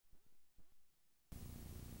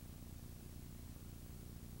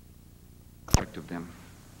respect of them.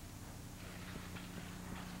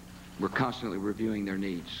 We're constantly reviewing their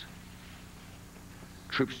needs.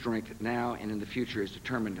 Troop strength now and in the future is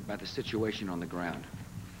determined by the situation on the ground.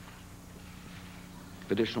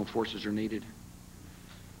 If additional forces are needed,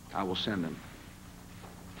 I will send them.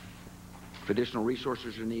 If additional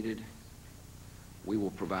resources are needed, we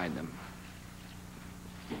will provide them.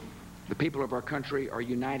 The people of our country are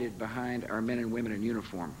united behind our men and women in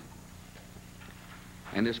uniform,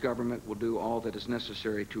 and this government will do all that is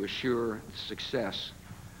necessary to assure the success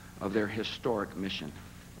of their historic mission.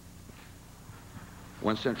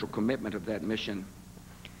 One central commitment of that mission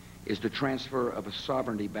is the transfer of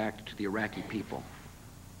sovereignty back to the Iraqi people.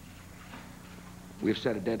 We have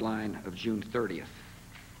set a deadline of June 30th.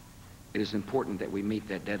 It is important that we meet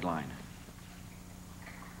that deadline.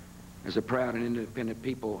 As a proud and independent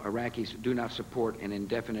people, Iraqis do not support an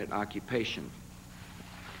indefinite occupation,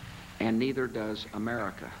 and neither does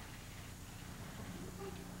America.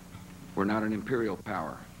 We're not an imperial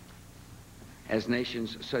power, as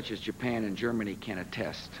nations such as Japan and Germany can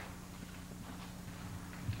attest.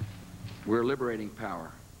 We're a liberating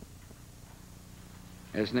power,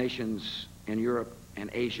 as nations in Europe and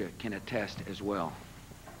Asia can attest as well.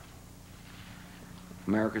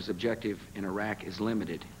 America's objective in Iraq is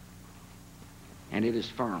limited, and it is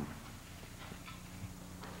firm.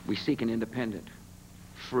 We seek an independent,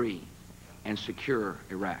 free, and secure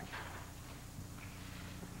Iraq.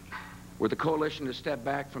 Were the coalition to step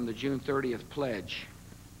back from the June 30th pledge,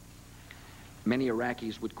 many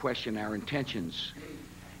Iraqis would question our intentions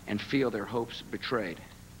and feel their hopes betrayed.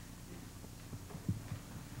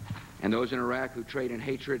 And those in Iraq who trade in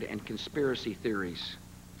hatred and conspiracy theories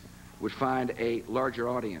would find a larger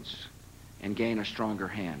audience and gain a stronger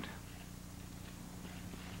hand.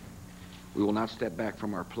 We will not step back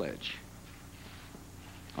from our pledge.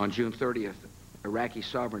 On June 30th, Iraqi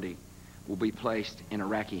sovereignty will be placed in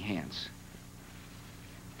Iraqi hands.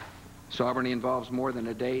 Sovereignty involves more than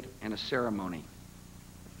a date and a ceremony.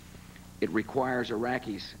 It requires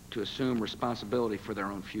Iraqis to assume responsibility for their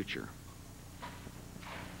own future.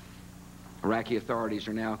 Iraqi authorities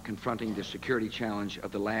are now confronting the security challenge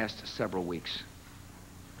of the last several weeks.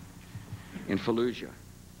 In Fallujah,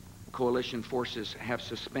 coalition forces have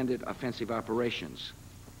suspended offensive operations,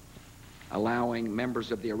 allowing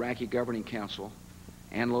members of the Iraqi Governing Council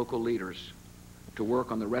and local leaders to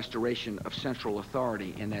work on the restoration of central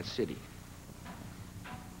authority in that city.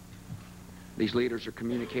 These leaders are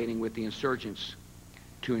communicating with the insurgents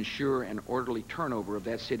to ensure an orderly turnover of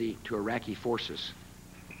that city to Iraqi forces,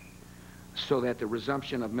 so that the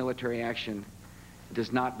resumption of military action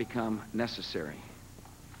does not become necessary.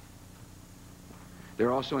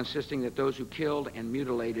 They're also insisting that those who killed and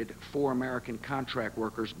mutilated 4 American contract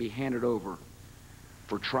workers be handed over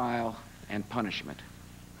for trial and punishment.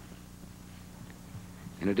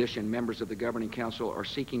 In addition, members of the Governing Council are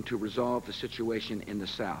seeking to resolve the situation in the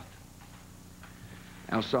South.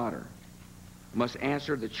 Al-Sadr must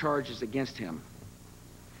answer the charges against him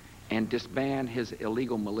and disband his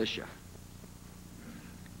illegal militia.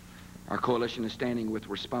 Our coalition is standing with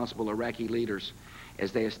responsible Iraqi leaders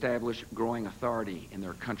as they establish growing authority in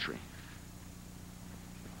their country.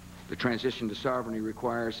 The transition to sovereignty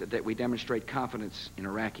requires that we demonstrate confidence in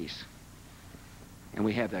Iraqis, and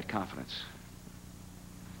we have that confidence.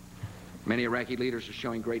 Many Iraqi leaders are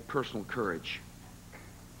showing great personal courage,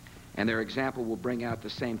 and their example will bring out the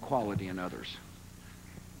same quality in others.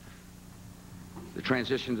 The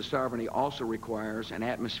transition to sovereignty also requires an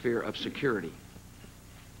atmosphere of security,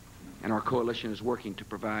 and our coalition is working to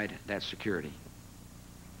provide that security.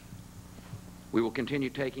 We will continue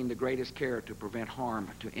taking the greatest care to prevent harm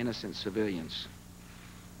to innocent civilians,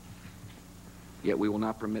 yet we will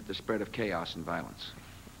not permit the spread of chaos and violence.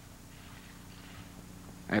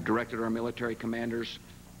 I have directed our military commanders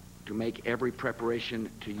to make every preparation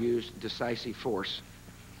to use decisive force,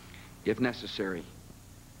 if necessary,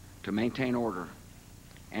 to maintain order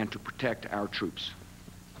and to protect our troops.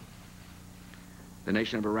 The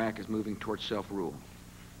nation of Iraq is moving towards self-rule,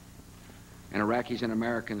 and Iraqis and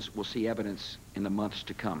Americans will see evidence in the months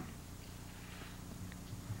to come.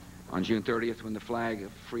 On June 30th, when the flag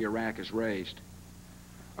of free Iraq is raised,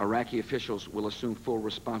 Iraqi officials will assume full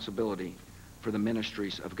responsibility for the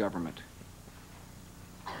ministries of government.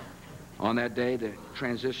 On that day, the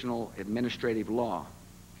transitional administrative law,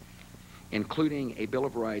 including a Bill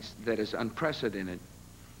of Rights that is unprecedented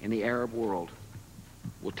in the Arab world,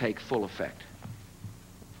 will take full effect.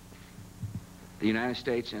 The United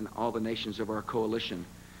States and all the nations of our coalition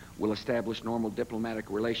will establish normal diplomatic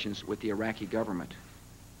relations with the Iraqi government.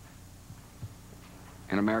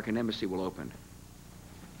 An American embassy will open,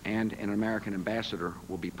 and an American ambassador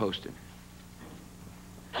will be posted.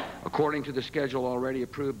 According to the schedule already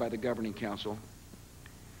approved by the Governing Council,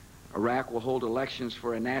 Iraq will hold elections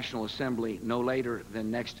for a National Assembly no later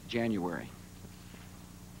than next January.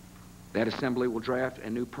 That assembly will draft a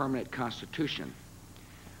new permanent constitution,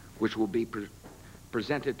 which will be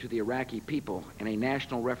presented to the Iraqi people in a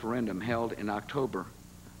national referendum held in October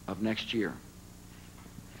of next year.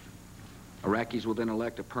 Iraqis will then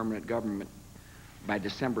elect a permanent government by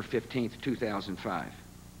December 15th, 2005,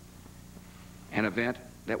 an event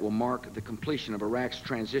that will mark the completion of Iraq's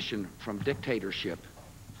transition from dictatorship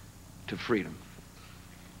to freedom.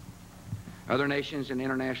 Other nations and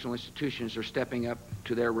international institutions are stepping up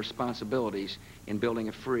to their responsibilities in building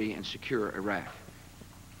a free and secure Iraq.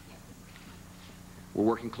 We're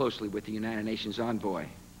working closely with the United Nations envoy,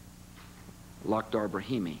 Lakhdar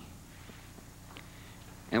Brahimi,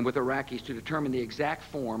 and with Iraqis to determine the exact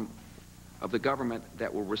form of the government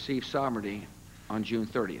that will receive sovereignty on June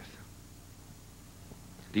 30th.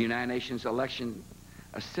 The United Nations Election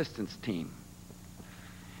Assistance Team,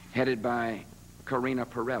 headed by Karina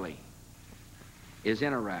Pirelli, is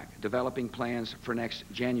in Iraq developing plans for next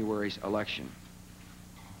January's election.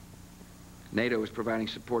 NATO is providing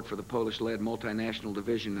support for the Polish-led multinational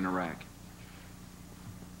division in Iraq.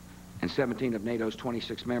 And 17 of NATO's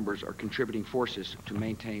 26 members are contributing forces to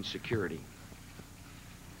maintain security.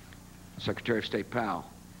 Secretary of State Powell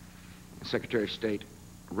and Secretary of State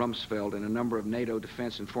Rumsfeld and a number of NATO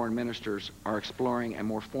defense and foreign ministers are exploring a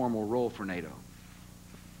more formal role for NATO,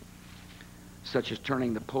 such as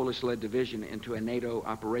turning the Polish-led division into a NATO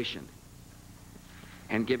operation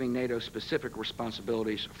and giving NATO specific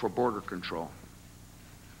responsibilities for border control.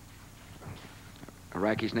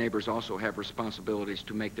 Iraqi's neighbors also have responsibilities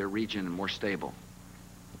to make their region more stable.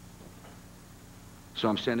 So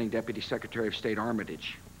I'm sending Deputy Secretary of State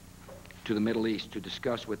Armitage to the Middle East to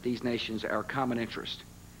discuss with these nations our common interest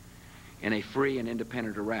in a free and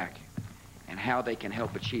independent Iraq and how they can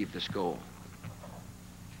help achieve this goal.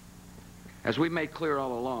 As we've made clear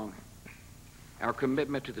all along, our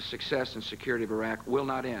commitment to the success and security of Iraq will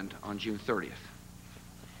not end on June 30th.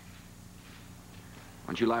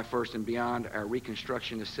 On July 1st and beyond, our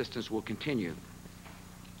reconstruction assistance will continue,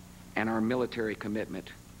 and our military commitment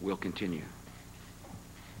will continue.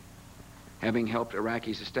 Having helped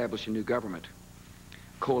Iraqis establish a new government,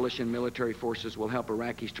 coalition military forces will help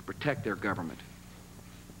Iraqis to protect their government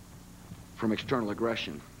from external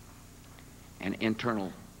aggression and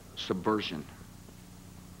internal subversion.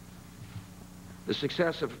 The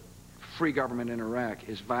success of free government in Iraq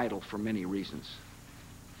is vital for many reasons.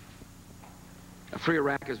 A free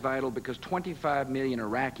Iraq is vital because 25 million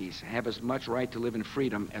Iraqis have as much right to live in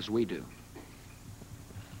freedom as we do.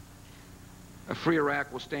 A free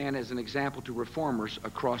Iraq will stand as an example to reformers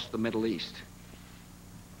across the Middle East.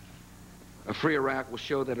 A free Iraq will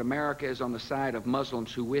show that America is on the side of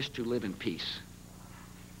Muslims who wish to live in peace,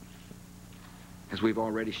 as we've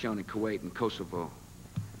already shown in Kuwait and Kosovo,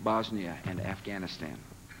 Bosnia and Afghanistan.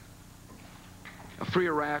 A free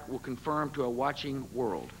Iraq will confirm to a watching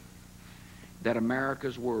world that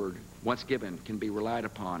America's word, once given, can be relied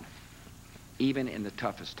upon, even in the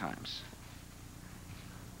toughest times.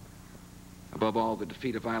 Above all, the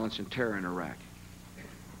defeat of violence and terror in Iraq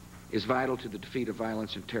is vital to the defeat of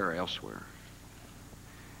violence and terror elsewhere,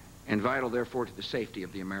 and vital, therefore, to the safety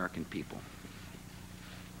of the American people.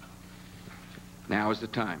 Now is the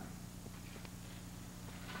time,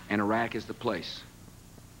 and Iraq is the place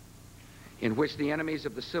in which the enemies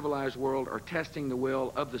of the civilized world are testing the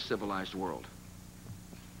will of the civilized world.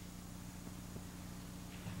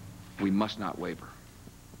 We must not waver.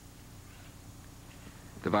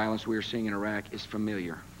 The violence we are seeing in Iraq is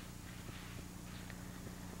familiar.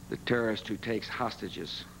 The terrorist who takes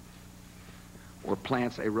hostages or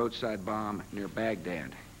plants a roadside bomb near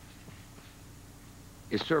Baghdad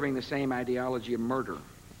is serving the same ideology of murder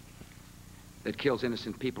that kills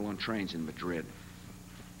innocent people on trains in Madrid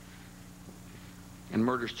and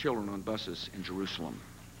murders children on buses in Jerusalem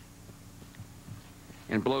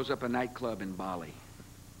and blows up a nightclub in Bali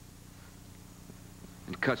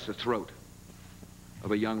and cuts the throat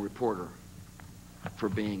of a young reporter for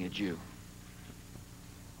being a Jew.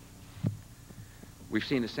 We've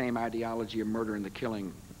seen the same ideology of murder in the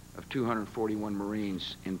killing of 241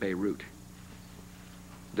 Marines in Beirut,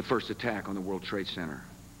 the first attack on the World Trade Center,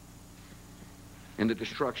 in the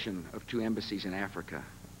destruction of 2 embassies in Africa,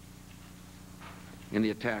 in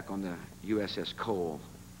the attack on the USS Cole,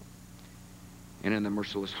 and in the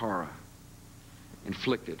merciless horror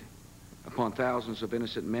inflicted upon thousands of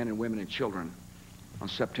innocent men and women and children on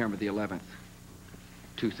September the 11th,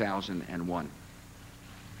 2001.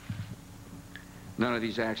 None of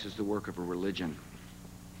these acts is the work of a religion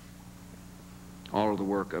all of the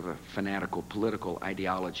work of a fanatical political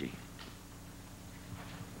ideology.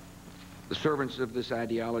 The servants of this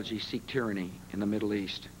ideology seek tyranny in the Middle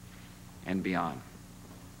East and beyond.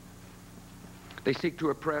 They seek to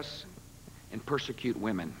oppress and persecute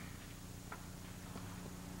women.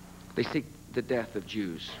 They seek the death of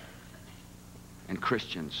Jews and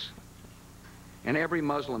Christians and every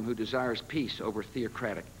Muslim who desires peace over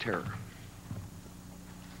theocratic terror.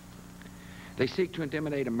 They seek to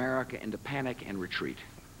intimidate America into panic and retreat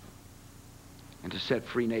and to set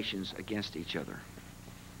free nations against each other.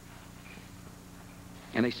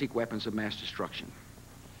 And they seek weapons of mass destruction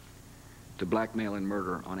to blackmail and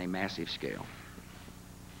murder on a massive scale.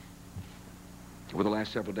 Over the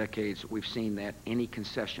last several decades, we've seen that any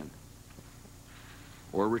concession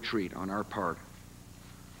or retreat on our part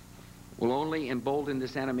will only embolden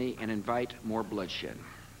this enemy and invite more bloodshed.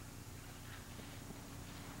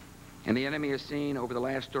 And the enemy has seen over the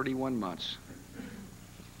last 31 months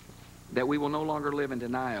that we will no longer live in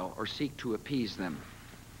denial or seek to appease them.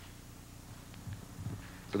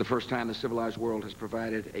 For the first time, the civilized world has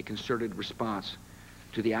provided a concerted response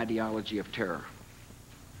to the ideology of terror.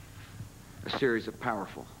 A series of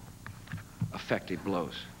powerful, effective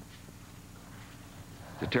blows.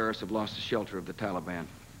 The terrorists have lost the shelter of the Taliban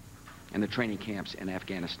and the training camps in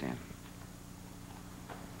Afghanistan.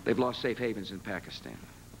 They've lost safe havens in Pakistan.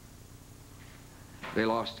 They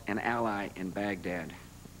lost an ally in Baghdad.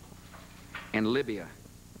 And Libya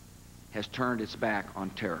has turned its back on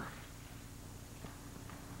terror.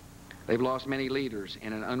 They've lost many leaders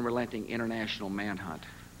in an unrelenting international manhunt.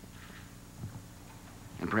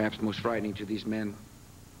 And perhaps most frightening to these men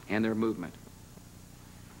and their movement,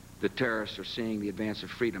 the terrorists are seeing the advance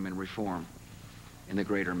of freedom and reform in the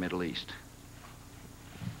greater Middle East.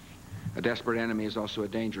 A desperate enemy is also a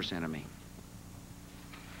dangerous enemy.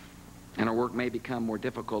 And our work may become more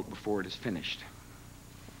difficult before it is finished.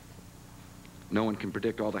 No one can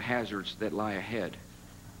predict all the hazards that lie ahead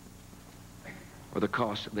or the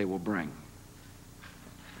costs they will bring.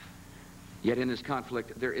 Yet in this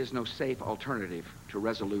conflict, there is no safe alternative to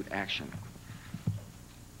resolute action.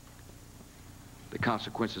 The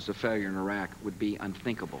consequences of failure in Iraq would be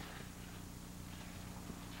unthinkable.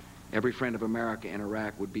 Every friend of America in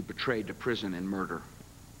Iraq would be betrayed to prison and murder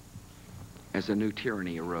as a new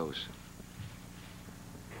tyranny arose.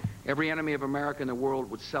 Every enemy of America in the world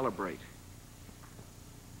would celebrate,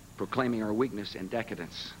 proclaiming our weakness and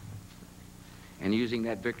decadence, and using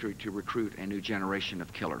that victory to recruit a new generation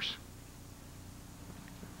of killers.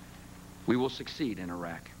 We will succeed in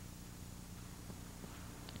Iraq.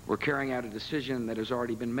 We're carrying out a decision that has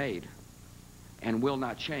already been made and will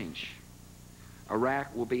not change.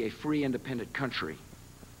 Iraq will be a free, independent country,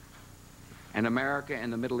 and America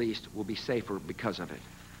and the Middle East will be safer because of it.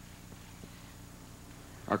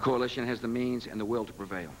 Our coalition has the means and the will to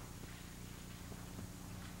prevail.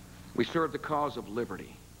 We serve the cause of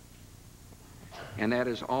liberty, and that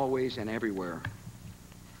is always and everywhere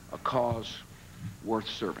a cause worth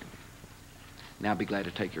serving. Now I'll be glad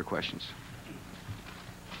to take your questions.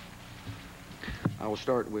 I will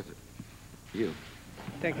start with you.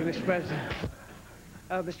 Thank you, Mr. President.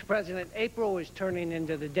 Mr. President, April is turning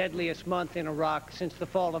into the deadliest month in Iraq since the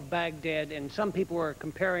fall of Baghdad, and some people are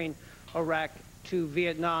comparing Iraq to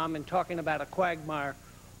Vietnam and talking about a quagmire.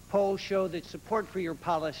 Polls show that support for your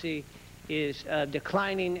policy is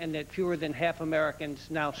declining and that fewer than half Americans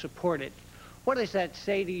now support it. What does that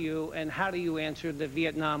say to you, and how do you answer the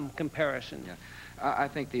Vietnam comparison? Yeah. I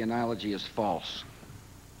think the analogy is false.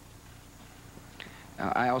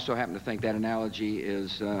 I also happen to think that analogy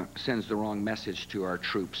sends the wrong message to our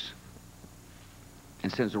troops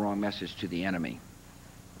and sends the wrong message to the enemy.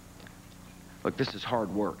 Look, this is hard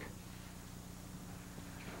work.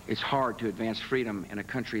 It's hard to advance freedom in a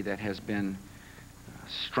country that has been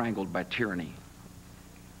strangled by tyranny.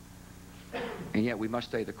 And yet we must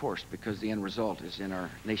stay the course because the end result is in our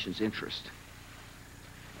nation's interest.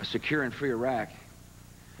 A secure and free Iraq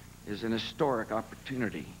is an historic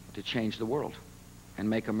opportunity to change the world and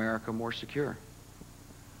make America more secure.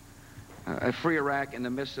 A free Iraq in the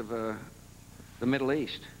midst of the Middle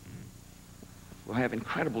East will have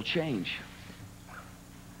incredible change.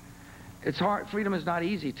 It's hard. Freedom is not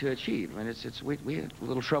easy to achieve. I mean, we had a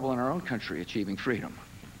little trouble in our own country achieving freedom.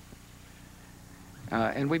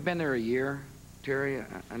 And we've been there a year, Terry.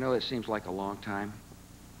 I know it seems like a long time.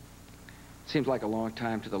 It seems like a long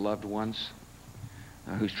time to the loved ones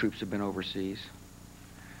whose troops have been overseas.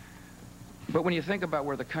 But when you think about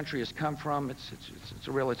where the country has come from, it's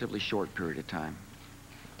a relatively short period of time.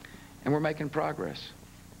 And we're making progress.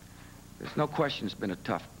 There's no question it's been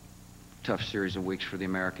a tough series of weeks for the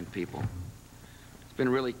American people. It's been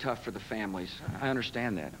really tough for the families. I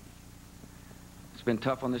understand that. It's been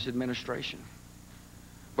tough on this administration.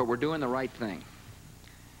 But we're doing the right thing.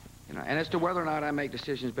 You know, and as to whether or not I make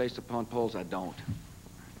decisions based upon polls, I don't.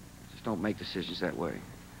 I just don't make decisions that way.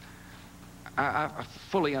 I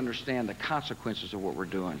fully understand the consequences of what we're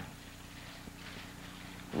doing.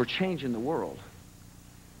 We're changing the world.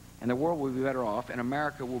 And the world will be better off, and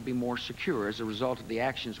America will be more secure as a result of the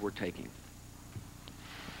actions we're taking.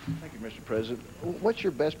 Thank you, Mr. President. What's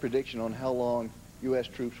your best prediction on how long U.S.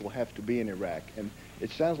 troops will have to be in Iraq? And it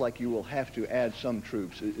sounds like you will have to add some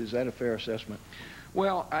troops. Is that a fair assessment?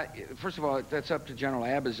 Well, first of all, that's up to General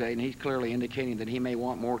Abizaid, and he's clearly indicating that he may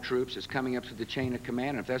want more troops. It's coming up to the chain of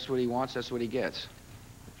command, and if that's what he wants, that's what he gets.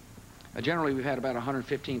 Generally, we've had about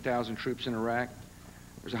 115,000 troops in Iraq.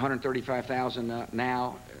 There's 135,000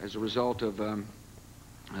 now as a result of the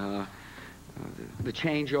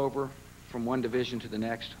changeover from one division to the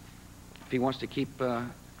next. If he wants to keep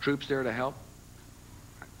troops there to help,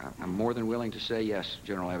 I'm more than willing to say yes,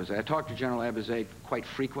 General Abizaid. I talk to General Abizaid quite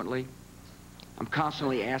frequently. I'm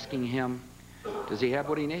constantly asking him, does he have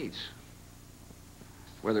what he needs?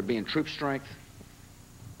 Whether it be in troop strength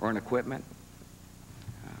or in equipment.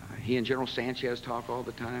 He and General Sanchez talk all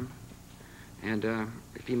the time. And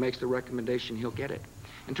if he makes the recommendation, he'll get it.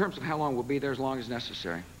 In terms of how long we'll be there, as long as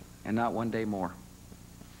necessary, and not one day more.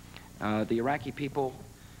 The Iraqi people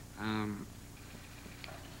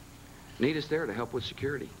need us there to help with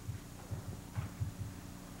security.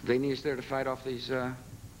 They need us there to fight off these,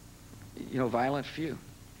 violent few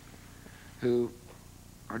who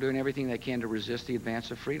are doing everything they can to resist the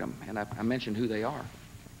advance of freedom. And I mentioned who they are.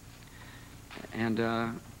 And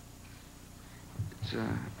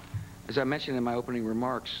as I mentioned in my opening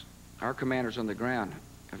remarks, our commanders on the ground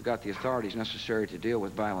have got the authorities necessary to deal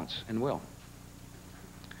with violence, and will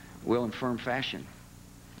in firm fashion.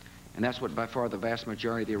 And that's what by far the vast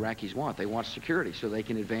majority of the Iraqis want. They want security so they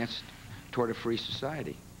can advance toward a free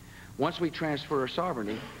society. Once we transfer our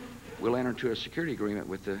sovereignty, we'll enter into a security agreement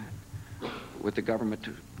with the government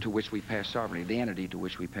to which we pass sovereignty, the entity to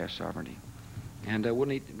which we pass sovereignty. And we'll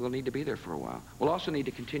need to be there for a while. We'll also need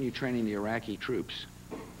to continue training the Iraqi troops.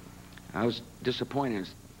 I was disappointed in the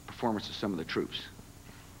performance of some of the troops.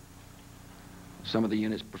 Some of the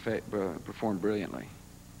units performed brilliantly.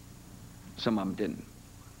 Some of them didn't.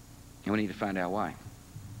 And we need to find out why.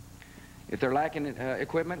 If they're lacking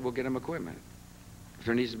equipment, we'll get them equipment. If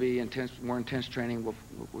there needs to be more intense training,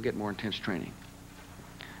 we'll get more intense training.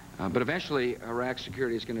 But eventually, Iraq's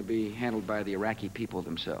security is going to be handled by the Iraqi people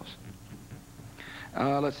themselves.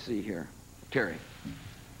 Let's see here. Terry.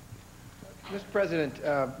 Mr.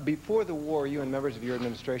 President, before the war, you and members of your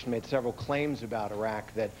administration made several claims about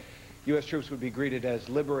Iraq, that U.S. troops would be greeted as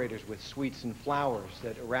liberators with sweets and flowers,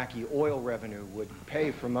 that Iraqi oil revenue would pay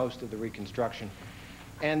for most of the reconstruction,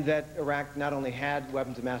 and that Iraq not only had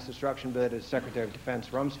weapons of mass destruction, but as Secretary of Defense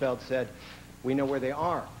Rumsfeld said, we know where they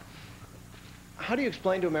are. How do you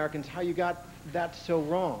explain to Americans how you got that so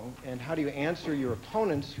wrong, and how do you answer your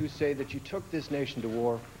opponents who say that you took this nation to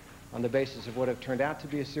war on the basis of what have turned out to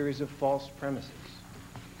be a series of false premises?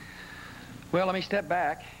 Well, let me step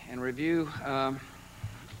back and review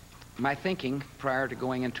my thinking prior to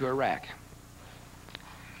going into Iraq.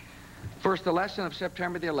 First, the lesson of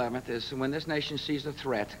September the 11th is when this nation sees a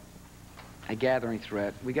threat, a gathering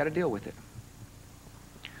threat, we got to deal with it.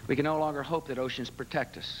 We can no longer hope that oceans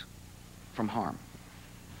protect us from harm.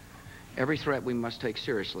 Every threat we must take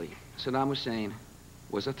seriously. Saddam Hussein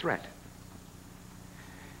was a threat.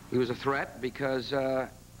 He was a threat because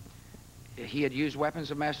he had used weapons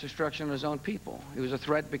of mass destruction on his own people. He was a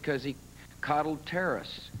threat because he coddled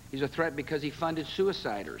terrorists. He was a threat because he funded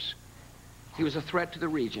suiciders. He was a threat to the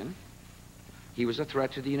region. He was a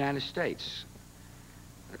threat to the United States.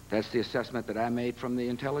 That's the assessment that I made from the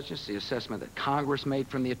intelligence, the assessment that Congress made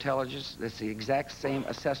from the intelligence. That's the exact same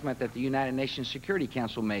assessment that the United Nations Security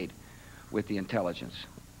Council made with the intelligence.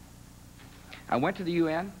 I went to the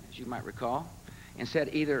UN, as you might recall, and said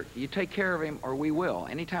either you take care of him or we will.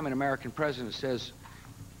 Anytime an American president says,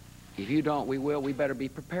 if you don't, we will, we better be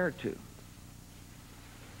prepared to.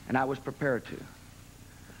 And I was prepared to.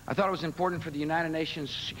 I thought it was important for the United Nations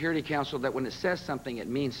Security Council that when it says something, it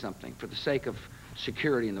means something for the sake of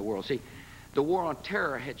security in the world. See, the war on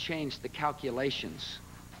terror had changed the calculations.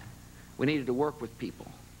 We needed to work with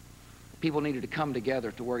people. People needed to come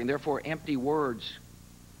together to work, and therefore empty words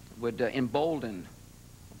would embolden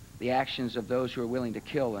the actions of those who are willing to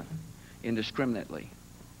kill indiscriminately.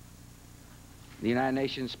 The United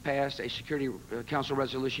Nations passed a Security Council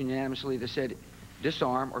resolution unanimously that said,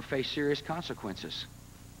 disarm or face serious consequences.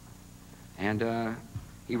 And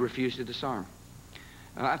he refused to disarm.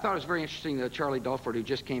 I thought it was very interesting that Charlie Dulford, who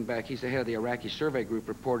just came back, he's the head of the Iraqi Survey Group,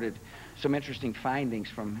 reported some interesting findings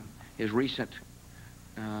from his recent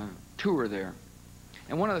tour there.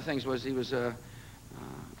 And one of the things was he was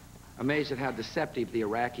amazed at how deceptive the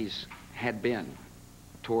Iraqis had been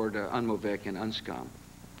toward UNMOVIC and UNSCOM.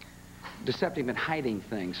 Deceptive in hiding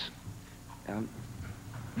things.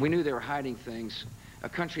 We knew they were hiding things. A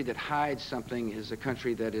country that hides something is a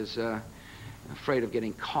country that is afraid of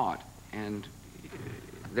getting caught, and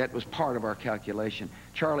that was part of our calculation.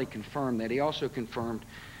 Charlie confirmed that. He also confirmed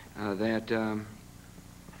that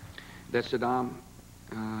Saddam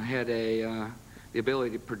had the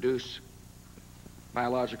ability to produce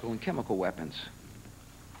biological and chemical weapons.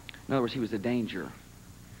 In other words, he was a danger.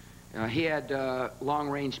 He had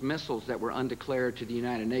long-range missiles that were undeclared to the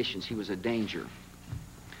United Nations. He was a danger.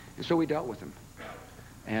 And so we dealt with him.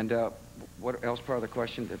 And what else part of the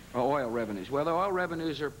question? Oil revenues. Well, the oil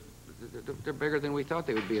revenues they're bigger than we thought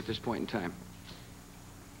they would be at this point in time.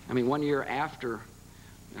 I mean, 1 year after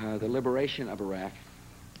the liberation of Iraq,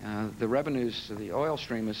 the revenues of the oil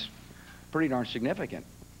stream is pretty darn significant.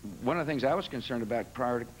 One of the things I was concerned about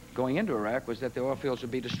prior to going into Iraq was that the oil fields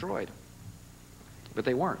would be destroyed. But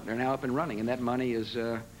they weren't. They're now up and running, and that money is,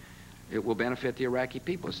 it will benefit the Iraqi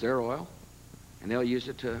people. It's their oil, and they'll use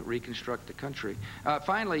it to reconstruct the country.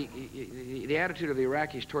 Finally, the attitude of the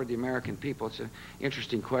Iraqis toward the American people, it's an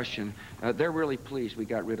interesting question. They're really pleased we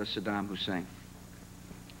got rid of Saddam Hussein.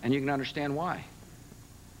 And you can understand why.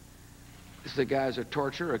 This guy's a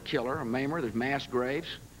torturer, a killer, a maimer. There's mass graves.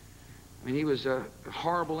 I mean, he was a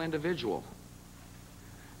horrible individual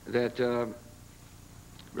that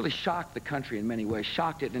really shocked the country in many ways,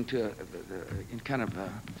 shocked it into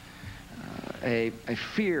a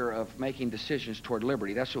fear of making decisions toward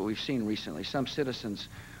liberty. That's what we've seen recently. Some citizens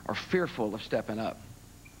are fearful of stepping up.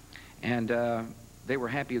 And they were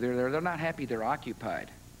happy they're there. They're not happy they're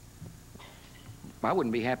occupied. I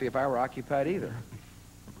wouldn't be happy if I were occupied either.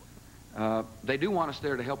 They do want us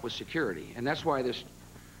there to help with security, and that's why this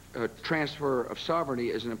transfer of sovereignty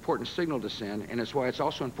is an important signal to send, and it's why it's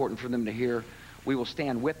also important for them to hear we will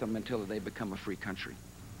stand with them until they become a free country.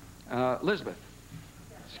 Elizabeth,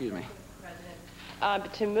 excuse me.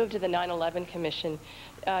 To move to the 9/11 Commission,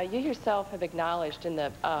 you yourself have acknowledged in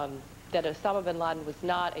the, that Osama bin Laden was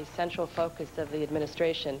not a central focus of the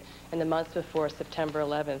administration in the months before September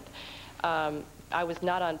 11th. I was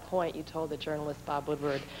not on point, you told the journalist Bob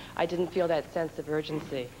Woodward. I didn't feel that sense of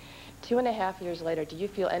urgency. 2.5 years later, do you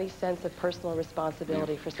feel any sense of personal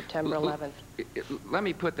responsibility for September 11th? Let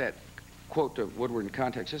me put that quote to Woodward in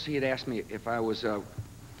context. Just he had asked me if I was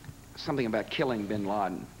something about killing bin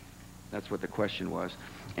Laden. That's what the question was.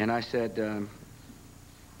 And I said,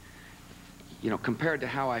 you know, compared to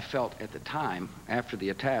how I felt at the time after the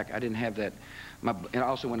attack, I didn't have that. And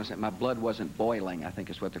also when I said my blood wasn't boiling, I think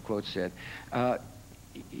is what the quote said.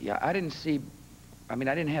 Yeah, I didn't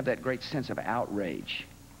have that great sense of outrage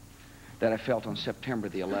that I felt on September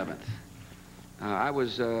the 11th. I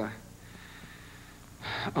was, on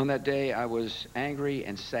that day, I was angry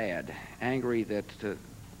and sad. Angry that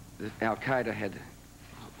Al-Qaeda had,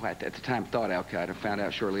 at the time thought Al-Qaeda, found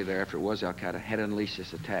out shortly thereafter it was Al-Qaeda, had unleashed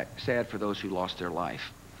this attack. Sad for those who lost their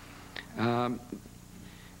life.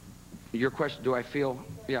 Your question, do I feel,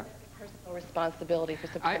 yeah. Personal responsibility for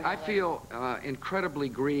September 11th. I feel incredibly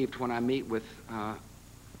grieved when I meet with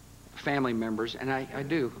family members, and I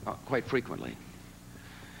do quite frequently.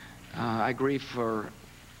 I grieve for,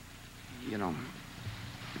 you know,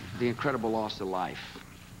 the incredible loss of life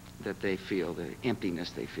that they feel, the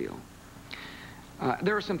emptiness they feel.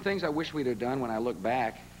 There are some things I wish we'd have done when I look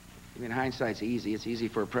back. I mean, hindsight's easy. It's easy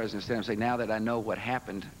for a president to stand up and say, now that I know what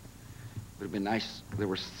happened, it would have been nice there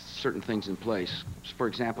were certain things in place. For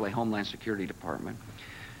example, a Homeland Security Department.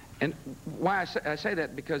 And why I say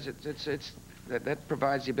that, because that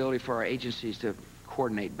provides the ability for our agencies to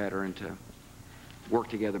coordinate better and to work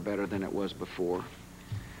together better than it was before.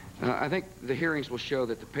 I think the hearings will show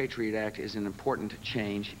that the Patriot Act is an important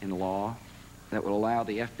change in law that will allow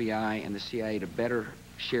the FBI and the CIA to better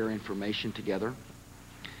share information together.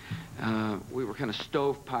 We were kind of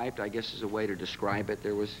stovepiped, I guess is a way to describe it.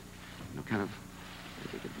 There was, you know, kind of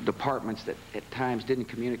departments that at times didn't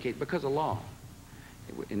communicate because of law,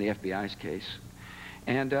 in the FBI's case.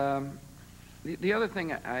 And the other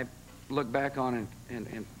thing I look back on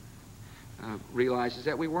and realize is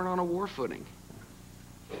that we weren't on a war footing.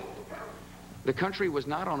 The country was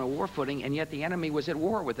not on a war footing, and yet the enemy was at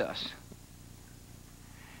war with us.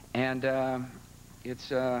 And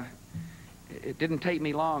it didn't take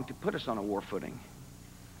me long to put us on a war footing.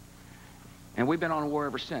 And we've been on a war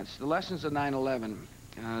ever since. The lessons of 9/11,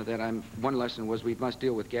 one lesson was we must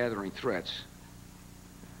deal with gathering threats.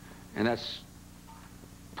 And that's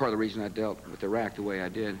part of the reason I dealt with Iraq the way I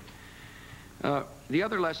did. The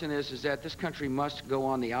other lesson is that this country must go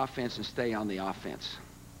on the offense and stay on the offense.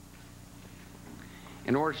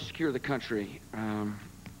 In order to secure the country,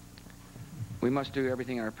 we must do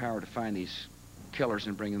everything in our power to find these killers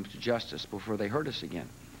and bring them to justice before they hurt us again.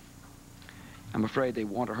 I'm afraid they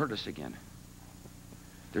want to hurt us again.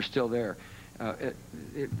 They're still there.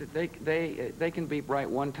 They can be right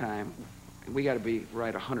one time. We got to be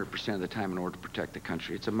right 100% of the time in order to protect the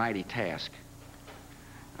country. It's a mighty task.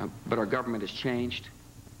 But our government has changed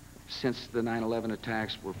since the 9/11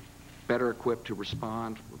 attacks. We're better equipped to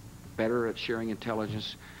respond. We're better at sharing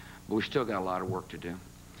intelligence. But we've still got a lot of work to do.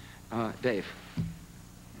 Dave.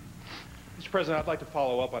 Mr. President, I'd like to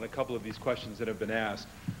follow up on a couple of these questions that have been asked.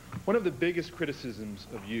 One of the biggest criticisms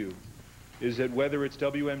of you is that whether it's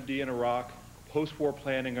WMD in Iraq, post-war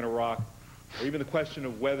planning in Iraq, or even the question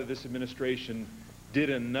of whether this administration did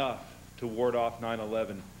enough to ward off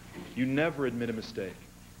 9/11, you never admit a mistake.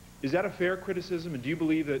 Is that a fair criticism, and do you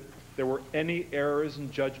believe that there were any errors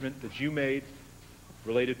in judgment that you made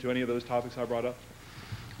related to any of those topics I brought up?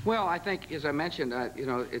 Well, I think, as I mentioned, you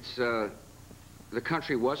know, it's the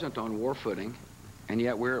country wasn't on war footing, and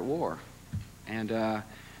yet we're at war, and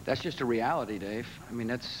that's just a reality, Dave. I mean,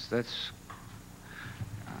 that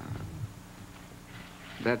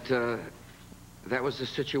was the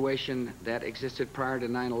situation that existed prior to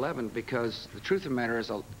 9/11, because the truth of the matter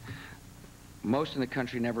is most in the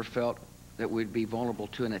country never felt that we'd be vulnerable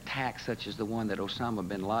to an attack such as the one that Osama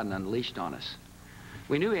bin Laden unleashed on us.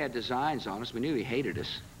 We knew he had designs on us. We knew he hated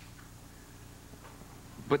us.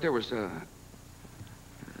 But there was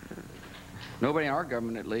nobody in our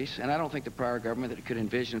government, at least, and I don't think the prior government, that could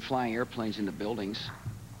envision flying airplanes into buildings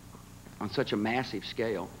on such a massive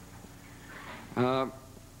scale.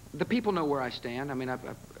 The people know where I stand. I mean,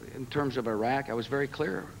 in terms of Iraq, I was very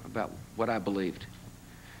clear about what I believed.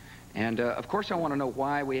 And, of course, I want to know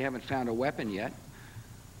why we haven't found a weapon yet.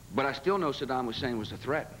 But I still know Saddam Hussein was a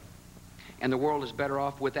threat. And the world is better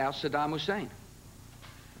off without Saddam Hussein.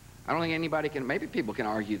 I don't think anybody can, maybe people can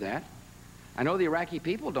argue that. I know the Iraqi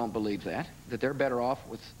people don't believe that they're better off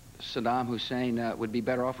with Saddam Hussein, would be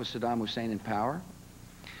better off with Saddam Hussein in power.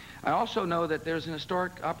 I also know that there's an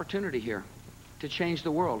historic opportunity here to change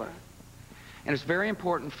the world. And it's very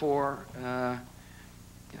important for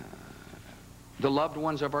the loved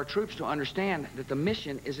ones of our troops to understand that the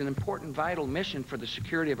mission is an important, vital mission for the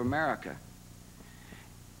security of America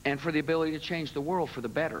and for the ability to change the world for the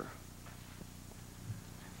better.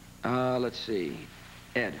 Let's see.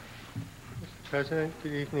 Ed. Mr. President,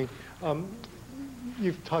 good evening.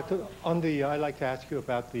 You've talked on the, I'd like to ask you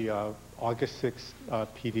about the August 6th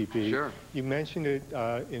PDB. Sure. You mentioned it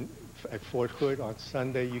at Fort Hood on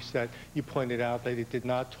Sunday. You pointed out that it did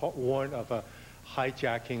not warn of a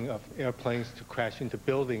hijacking of airplanes to crash into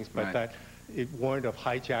buildings, but right. that it warned of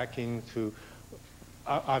hijacking to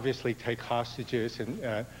obviously take hostages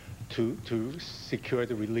and to secure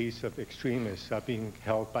the release of extremists being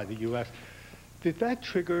held by the U.S. Did that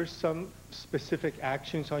trigger some specific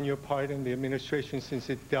actions on your part in the administration, since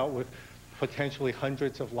it dealt with potentially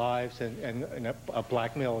hundreds of lives and a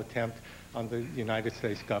blackmail attempt on the United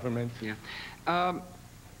States government? Yeah.